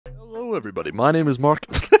Hello everybody, my name is Mark.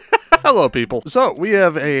 Hello people. So, we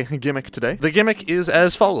have a gimmick today. The gimmick is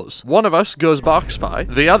as follows. One of us goes box spy,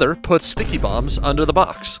 the other puts sticky bombs under the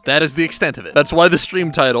box. That is the extent of it. That's why the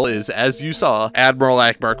stream title is, as you saw, Admiral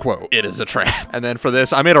Akbar quote, "It is a trap." And then for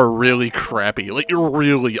this, I made a really crappy, like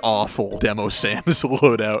really awful demo Sam's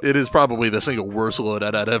loadout. It is probably the single worst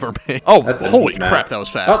loadout I'd ever made. Oh, holy crap, that was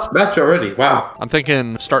fast. Oh, match already, wow. I'm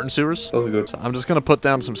thinking starting sewers. Those are good. So I'm just gonna put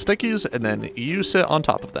down some stickies, and then you sit on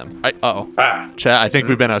top of them. Uh-oh. Ah. Chat, I think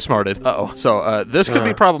we've been outsmarted. Uh-oh. So, this could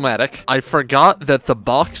be problematic. I forgot that the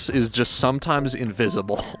box is just sometimes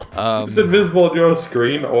invisible. It's invisible on your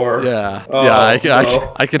screen, or... Yeah. Oh, yeah,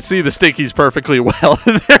 no. I can see the stickies perfectly well.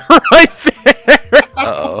 They're right there.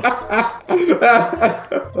 Uh-oh.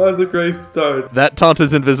 That was a great start. That taunt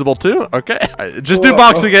is invisible too? Okay. Right, just do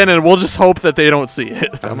box again, and we'll just hope that they don't see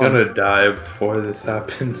it. I'm gonna die before this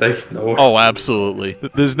happens, I know. Oh, absolutely.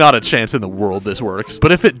 There's not a chance in the world this works.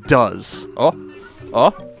 But if it does... Oh.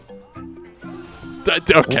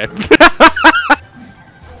 Okay.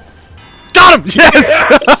 Got him! Yes!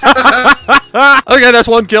 Okay, that's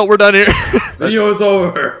one kill. We're done here. Video's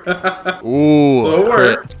over. Ooh.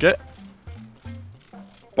 Over. Get.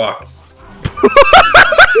 Box.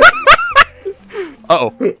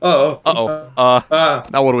 Uh-oh. Uh-oh. Uh-oh.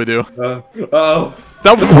 Now what do we do? Uh-oh.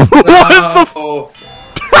 That what the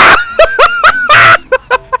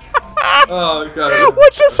Oh, God.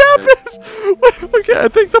 What just happened? Okay, I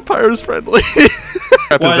think the pyro's friendly.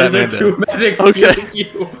 Why is there two medics okay.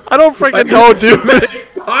 you? I don't freaking know, dude. Medics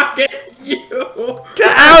pocket you.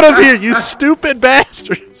 Get out of here, you stupid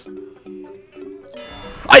bastards.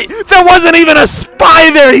 There wasn't even a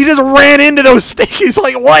spy there. He just ran into those stickies.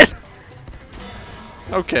 Like, what?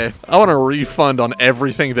 Okay, I want a refund on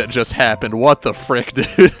everything that just happened. What the frick,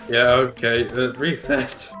 dude? Yeah, okay.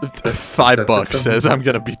 Reset. $5 says I'm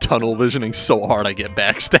gonna be tunnel visioning so hard I get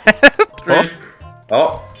backstabbed.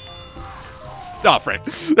 Oh. Oh, frick.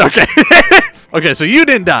 Okay. Okay, so you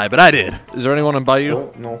didn't die, but I did. Is there anyone on by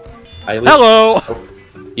you? No. Hello! Oh.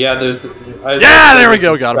 Yeah, there's... Yeah, there we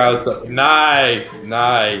go, got him. Nice.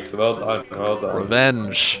 Well done.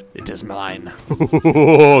 Revenge. It is mine.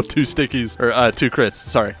 Oh, 2 stickies. Or, 2 crits.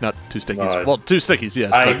 Sorry, not 2 stickies. Nice. Well, 2 stickies,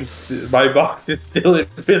 yes. My box is still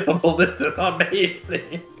invisible. This is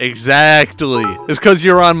amazing. Exactly. It's because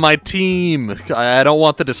you're on my team. I don't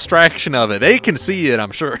want the distraction of it. They can see it,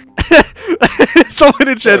 I'm sure. Someone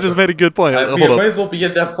in chat just made a good point. We might as well be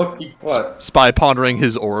in that fucking what? Spy pondering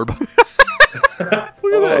his orb. Look at that.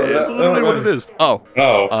 It's literally what it is. Oh.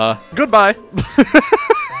 Goodbye.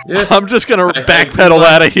 Yeah. I'm just gonna backpedal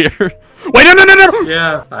out of here. Wait, no!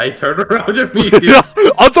 Yeah, I turned around and meet you.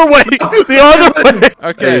 Other way! The other way!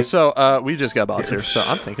 Okay, so, we just got bots here, so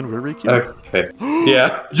I'm thinking we're really cute. Okay.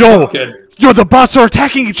 Yeah. Yo! Okay. Yo, the bots are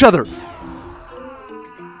attacking each other!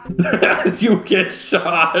 As you get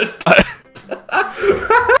shot.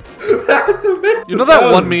 That's amazing. You know that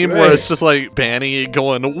one meme where it's just like Banny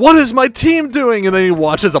going, "What is my team doing?" And then he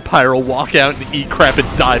watches a pyro walk out and eat crap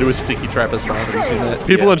and die to a sticky trap as well. Have you seen that?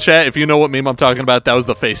 People in chat, if you know what meme I'm talking about, that was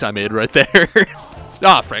the face I made right there.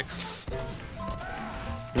 Ah, frick.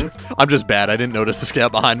 I'm just bad. I didn't notice the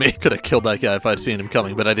scout behind me. Could have killed that guy if I'd seen him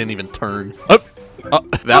coming, but I didn't even turn. Oh,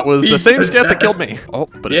 that was the same scout that killed me. Oh,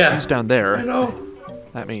 but if he's down there, I know.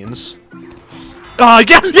 that means... Oh,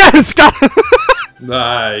 yeah! Yes! Got him!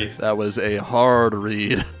 Nice. That was a hard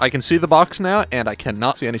read. I can see the box now, and I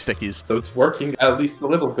cannot see any stickies. So it's working at least a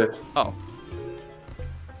little bit. Oh.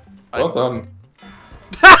 Well done.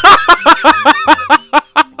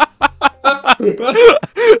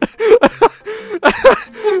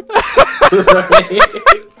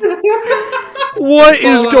 What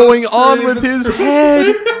is going on with his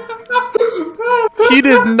head? He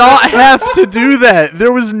did not have to do that.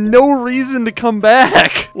 There was no reason to come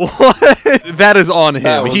back. What? That is on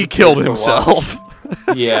him. He killed himself.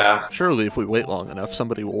 Yeah. Surely if we wait long enough,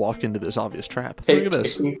 somebody will walk into this obvious trap. Look at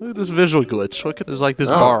this. Look at this visual glitch. Look at this, like this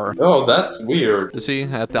bar. Oh, that's weird. You see,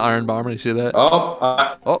 at the Iron Bomber, you see that? Oh.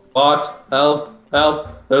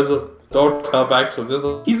 Help. There's a... Don't come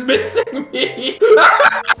actually. He's missing me.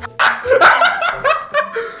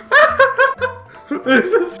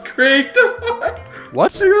 This is great.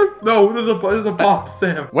 What? No, there's a box,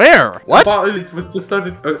 Sam. Where? What?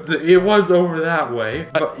 It was over that way,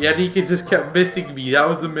 but yet he just kept missing me. That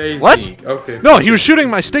was amazing. What? Okay. No, he was shooting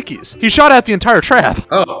my stickies. He shot at the entire trap.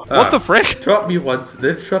 Oh. What the frick? Shot me once,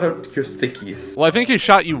 then shot out your stickies. Well, I think he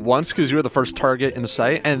shot you once because you were the first target in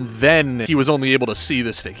sight, and then he was only able to see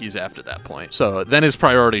the stickies after that point. So then his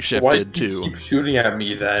priority shifted to... Why keep shooting at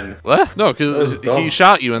me then? What? No, because he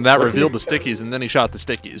shot you, and that revealed the stickies, and then he shot the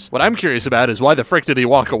stickies. What I'm curious about is why the frick did he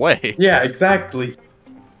walk away? Yeah, exactly.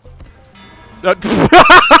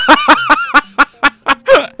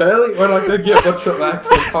 Apparently, we're not gonna get much of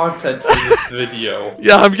actual content from this video.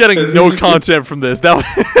 Yeah, I'm getting no content from this. That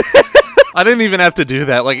I didn't even have to do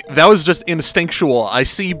that. Like, that was just instinctual. I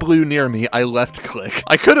see blue near me. I left click.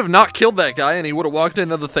 I could have not killed that guy and he would have walked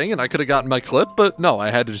into the thing and I could have gotten my clip, but no, I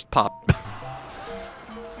had to just pop.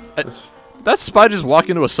 That spy just walk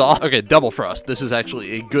into a saw? Okay, Double Frost. This is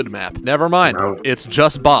actually a good map. Never mind. No. It's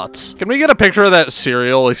just bots. Can we get a picture of that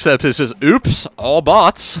cereal, except it's just, oops, all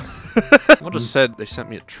bots? Someone just said they sent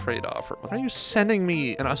me a trade offer. Why are you sending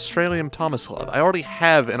me an Australian Tomislav? I already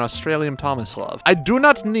have an Australian Tomislav. I do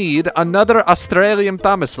not need another Australian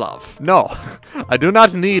Tomislav. No, I do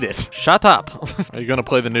not need it. Shut up. Are you gonna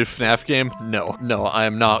play the new FNAF game? No, I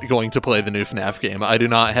am not going to play the new FNAF game. I do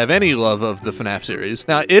not have any love of the FNAF series.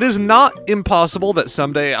 Now, it is not impossible that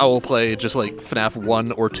someday I will play just like FNAF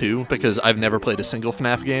 1 or 2, because I've never played a single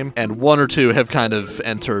FNAF game, and 1 or 2 have kind of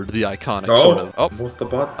entered the iconic sort of. Oh, what's the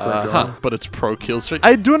bot? but it's pro kill streak.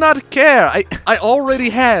 I do not care. I already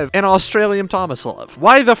have an Australian Tomislav.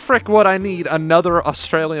 Why the frick would I need another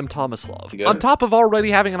Australian Tomislav? On top of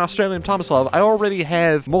already having an Australian Tomislav, I already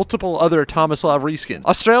have multiple other Tomislav reskins.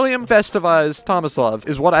 Australian Festivized Tomislav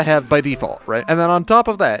is what I have by default, right? And then on top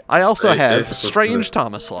of that, I also have Strange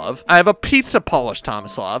Tomislav. I have a Pizza Polish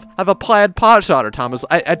Tomislav. I have a Plaid Pot Shotter Tomislav.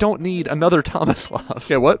 I don't need another Tomislav.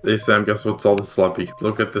 Okay, what? Hey Sam, guess what's all the slumpy?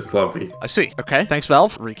 Look at the slumpy. I see. Okay, thanks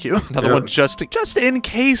Valve. Requeue. Another one just in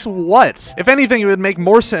case what? If anything, it would make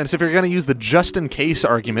more sense if you're gonna use the just in case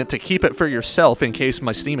argument to keep it for yourself in case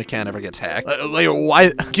my Steam account ever gets hacked. Like,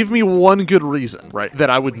 why? Give me one good reason, right, that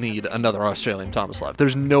I would need another Australian Tomislav.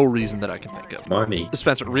 There's no reason that I can think of. Money.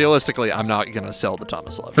 Spencer, realistically, I'm not gonna sell the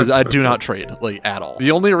Tomislav because I do not trade, like, at all.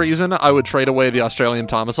 The only reason I would trade away the Australian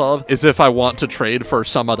Tomislav is if I want to trade for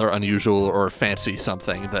some other unusual or fancy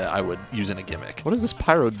something that I would use in a gimmick. What is this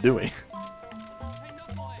pyro doing?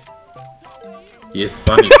 Yes,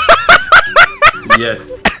 funny.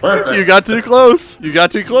 Yes. Perfect. You got too close. You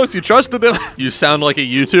got too close. You trusted him. You sound like a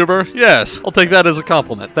YouTuber. Yes. I'll take that as a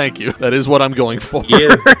compliment. Thank you. That is what I'm going for.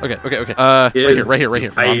 Yes. Okay. Yes. Right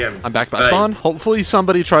here. I'm back by spawn. Hopefully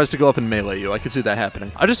somebody tries to go up and melee you. I could see that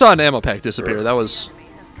happening. I just saw an ammo pack disappear. That was...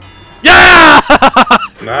 Yeah!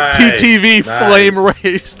 Nice. TTV flame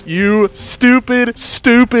raised. You stupid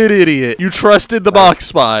idiot. You trusted the box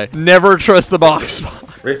spy. Never trust the box spy.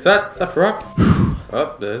 Reset the rock.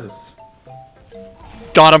 Oh, this is...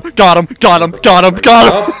 Got him.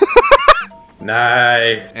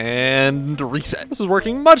 Nice. And reset. This is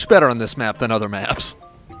working much better on this map than other maps.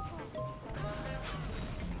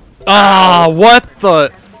 Ah, what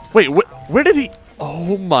the... Wait, where did he...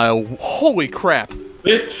 Oh my... Holy crap.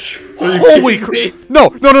 Bitch. Holy crap. No.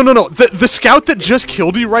 The scout that just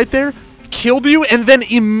killed you right there killed you and then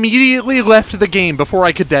immediately left the game before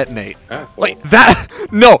I could detonate. Asshole. Like, that...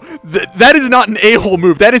 No, that is not an a-hole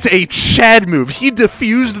move. That is a Chad move. He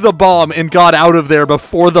defused the bomb and got out of there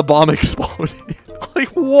before the bomb exploded. Like,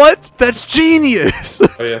 what? That's genius.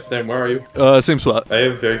 Oh yeah, Sam, where are you? Same spot. I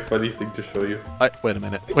have a very funny thing to show you. Wait a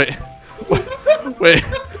minute.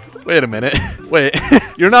 Wait a minute. Wait.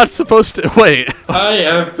 You're not supposed to... Wait. I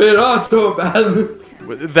have been auto-balanced.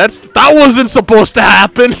 That wasn't supposed to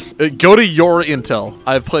happen. Go to your intel.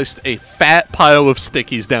 I've placed a fat pile of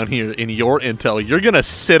stickies down here in your intel. You're gonna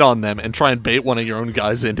sit on them and try and bait one of your own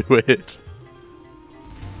guys into it.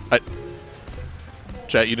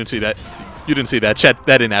 Chat, you didn't see that. You didn't see that. Chat,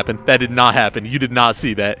 that didn't happen. That did not happen. You did not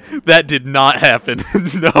see that. That did not happen.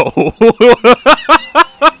 No.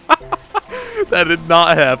 That did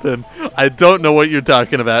not happen. I don't know what you're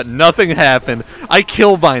talking about. Nothing happened. I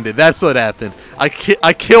kill binded. That's what happened. I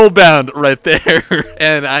kill bound right there,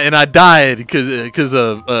 and I died because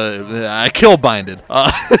of I kill binded.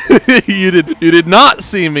 You did not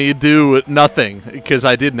see me do nothing because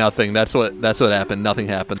I did nothing. That's what happened. Nothing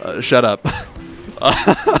happened. Shut up.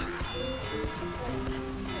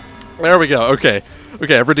 There we go. Okay,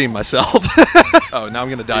 I've redeemed myself. Oh, now I'm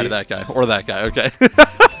gonna die to that guy or that guy. Okay.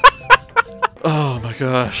 Oh my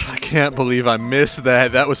gosh, I can't believe I missed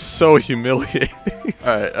that. That was so humiliating.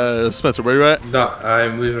 Alright, Spencer, where you at? No,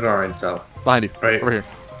 I'm leaving our intel. Behind you. Right. Over here.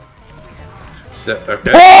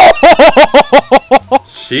 Okay.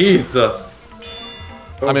 Jesus.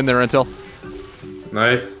 Oh. I'm in there, intel.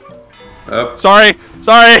 Nice. Up. Sorry.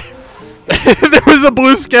 There was a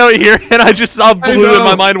blue scout here, and I just saw blue and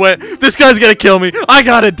my mind went, this guy's gonna kill me. I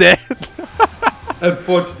got it dead.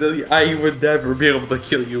 Unfortunately, I would never be able to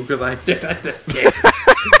kill you because I did at this game.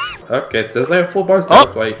 Okay, it says I have full bars.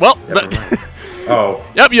 Oh, well. Oh.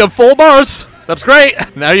 Yep, you have full bars. That's great.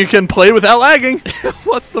 Now you can play without lagging.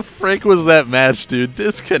 What the frick was that match, dude?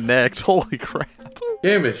 Disconnect. Holy crap.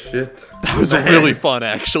 Game is shit. That was really fun,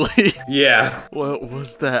 actually. Yeah. What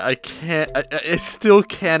was that? I still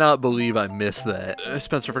cannot believe I missed that.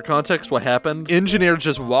 Spencer, for context, what happened? Engineer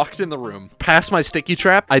just walked in the room, passed my sticky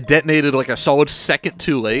trap. I detonated like a solid second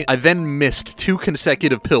too late. I then missed 2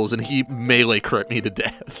 consecutive pills, and he melee crit me to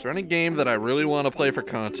death. Run a game that I really want to play for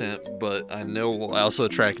content, but I know will also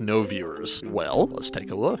attract no viewers. Well, let's take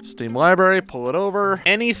a look. Steam library, pull it over.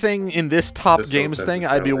 Anything in this top games thing,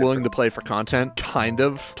 I'd be willing to play for content, kind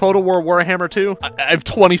of. Total War Warhammer 2, I have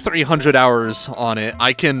 2,300 hours on it.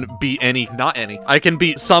 I can beat not any. I can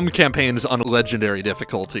beat some campaigns on legendary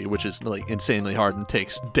difficulty, which is like insanely hard and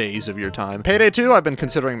takes days of your time. Payday 2, I've been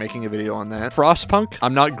considering making a video on that. Frostpunk,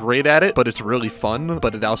 I'm not great at it, but it's really fun,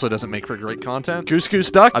 but it also doesn't make for great content. Goose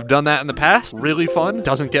Goose Duck, I've done that in the past. Really fun,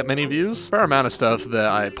 doesn't get many views. Fair amount of stuff that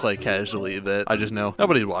I play casually that I just know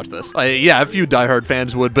nobody'd watch this. Yeah, a few diehard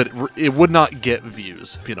fans would, but it would not get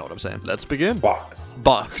views, if you know what I'm saying. Let's begin. Box.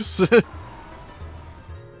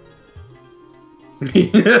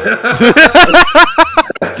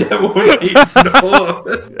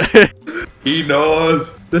 He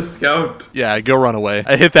knows. The scout. Yeah, go run away.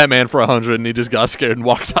 I hit that man for 100 and he just got scared and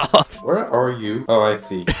walked off. Where are you? Oh, I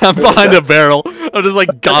see. I'm behind a barrel. I'm just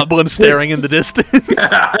like goblin staring in the distance.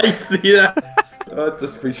 I see that. Oh, it's a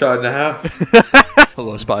screenshot and a half.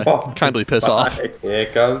 Hello, spy. Oh, kindly piss spy. off. Here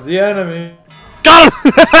comes the enemy. Got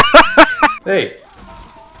him! Hey.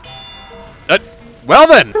 Well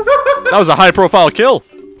then, that was a high-profile kill.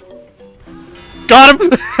 Got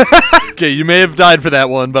him! Okay, you may have died for that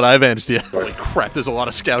one, but I avenged you. Holy crap, there's a lot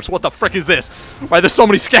of scouts. What the frick is this? Why are there so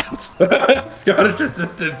many scouts? Scottish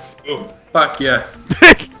resistance too. Fuck yes.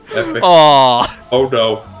 Epic. Aw. Oh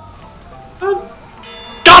no.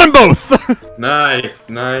 Got them both! Nice,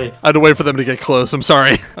 nice. I had to wait for them to get close, I'm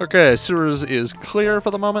sorry. Okay, sewers is clear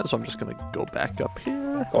for the moment, so I'm just gonna go back up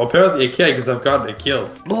here. Well, apparently it can't because I've gotten the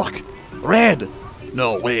kills. Look! Red!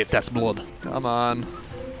 No, wait, that's blood. Come on.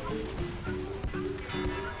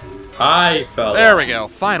 I fell. There we go.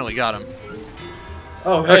 Finally got him.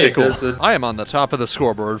 Oh, hey, okay, cool. I am on the top of the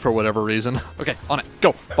scoreboard for whatever reason. Okay, on it.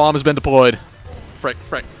 Go. Bomb has been deployed. Frick,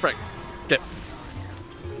 frick, frick. Get.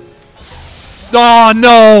 Oh,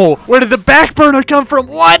 no! Where did the back burner come from?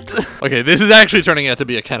 What? Okay, this is actually turning out to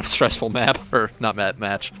be a kind of stressful map. Or, not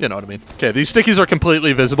match. You know what I mean. Okay, these stickies are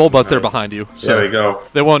completely visible, but they're behind you. So there we go.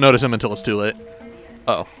 They won't notice them until it's too late.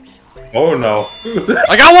 Uh-oh. Oh, no.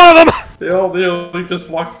 I got one of them! They only just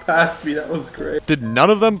walked past me. That was great. Did none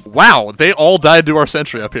of them? Wow, they all died to our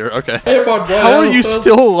sentry up here. Okay. Hey, I'm on one How are you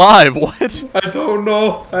still alive? What? I don't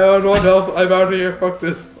know. I don't know what health. I'm out of here. Fuck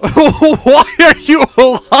this. Why are you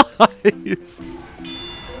alive?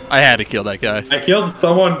 I had to kill that guy. I killed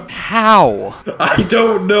someone. How? I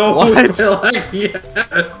don't know. What?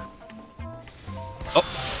 Yes. Oh,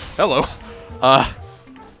 hello.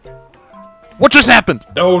 What just happened?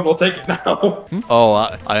 No one will take it now. Oh,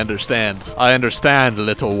 I understand. I understand,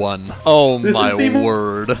 little one. Oh, this my is the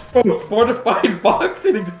word. Most fortified box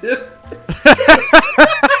in existence.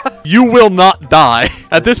 You will not die.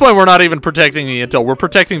 At this point, we're not even protecting the intel. We're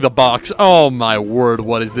protecting the box. Oh, my word.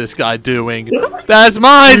 What is this guy doing? That's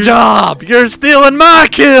my job. You're stealing my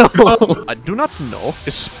kill. I do not know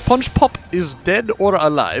if SpongePop is dead or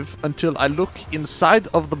alive until I look inside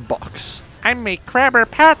of the box. I'm a crabber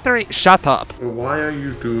part 3. Shut up. Why are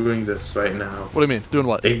you doing this right now? What do you mean? Doing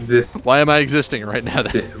what? Exist. Why am I existing right now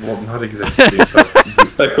then? Well, not existing,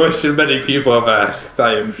 but a question many people have asked,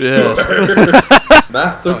 I am sure. Yes.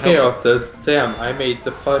 Master Chaos says, Sam, I made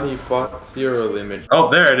the funny bot viral image. Oh,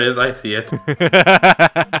 there it is. I see it.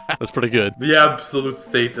 That's pretty good. The absolute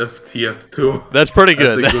state of TF2. That's pretty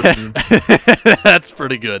good. That's, good That's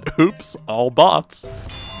pretty good. Oops, all bots.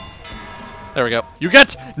 There we go. You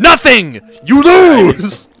get nothing! You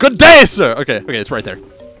lose! Good day, sir! Okay, it's right there.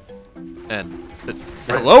 And...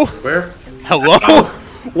 hello? Where? Hello? Oh.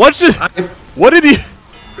 What just... What did he...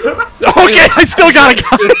 Okay, I still got a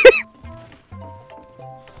guy!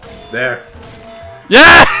 There.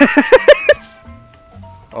 Yes!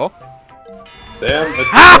 Oh? Sam,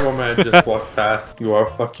 a woman just walked past. You are a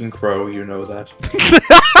fucking crow, you know that.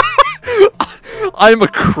 I'm a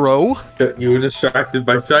crow? You were distracted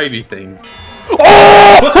by shiny things.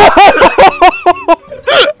 Oh!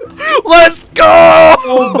 Let's go!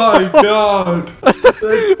 Oh my god!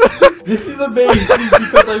 This is amazing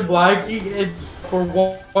because I'm lagging and just for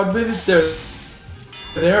one minute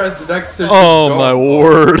there and the next there's oh my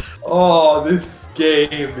word. Oh, this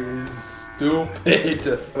game is stupid.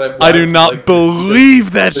 I do not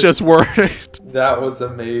believe that just worked. That was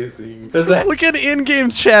amazing. Look at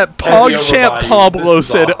in-game chat. PogChamp Pablo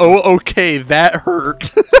said, awesome. Oh, okay, that hurt.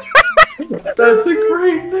 That's a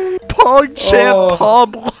great name. PogChamp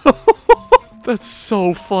Pablo. That's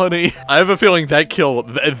so funny. I have a feeling that kill,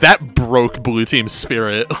 that broke blue team's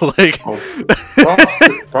spirit. Like,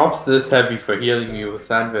 props to this heavy for healing me with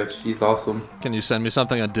sandwich. He's awesome. Can you send me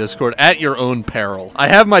something on Discord at your own peril? I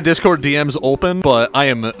have my Discord DMs open, but I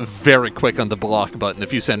am very quick on the block button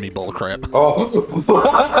if you send me bullcrap. Oh.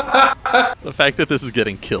 The fact that this is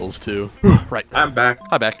getting kills too. Right. I'm back.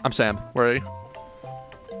 Hi back. I'm Sam. Where are you?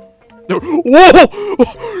 Whoa!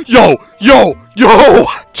 Yo!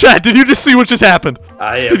 Chad, did you just see what just happened?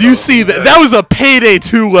 Did you see that? That was a Payday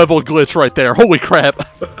 2 level glitch right there. Holy crap.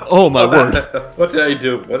 Oh my word. What did I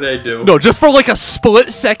do? What did I do? No, just for like a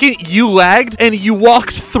split second, you lagged and you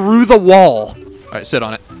walked through the wall. Alright, sit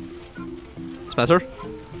on it. Spencer?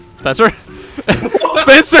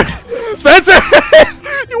 Spencer? Spencer!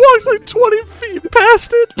 He walks like 20 feet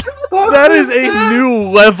past it. That is a new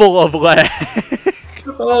level of lag.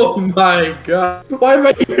 Oh my god. Why am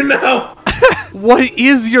I here now? What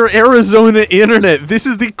is your Arizona internet? This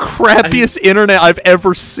is the crappiest internet I've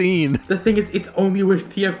ever seen. The thing is, it's only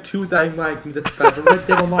with TF2 that I'm lagging this bad. But Red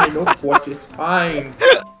Dead Online, no watch, it's fine.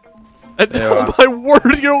 Oh my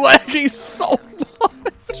word, you're lagging so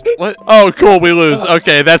much. What? Oh, cool, we lose.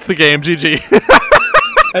 Okay, that's the game. GG.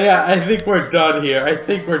 Yeah, I think we're done here.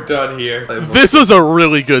 This was a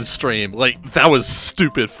really good stream. Like, that was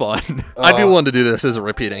stupid fun. I'd be willing to do this as a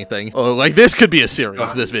repeating thing. Oh, like, this could be a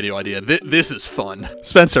series, this video idea. This is fun.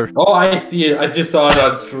 Spencer. Oh, I see it. I just saw it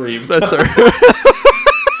on stream. Spencer.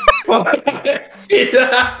 See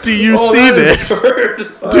that? Do you see this?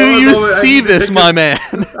 Do you see this, my man?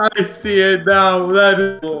 I see it now. That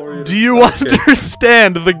is glorious. Do you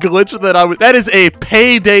understand the glitch that I was? That is a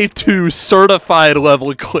Payday 2 certified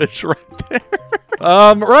level glitch right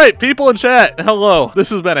there. Right, people in chat, hello. This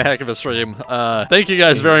has been a heck of a stream. Thank you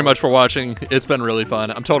guys very much for watching. It's been really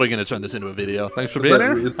fun. I'm totally gonna turn this into a video. Thanks for being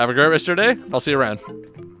here. Have a great rest of your day. I'll see you around.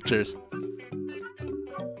 Cheers.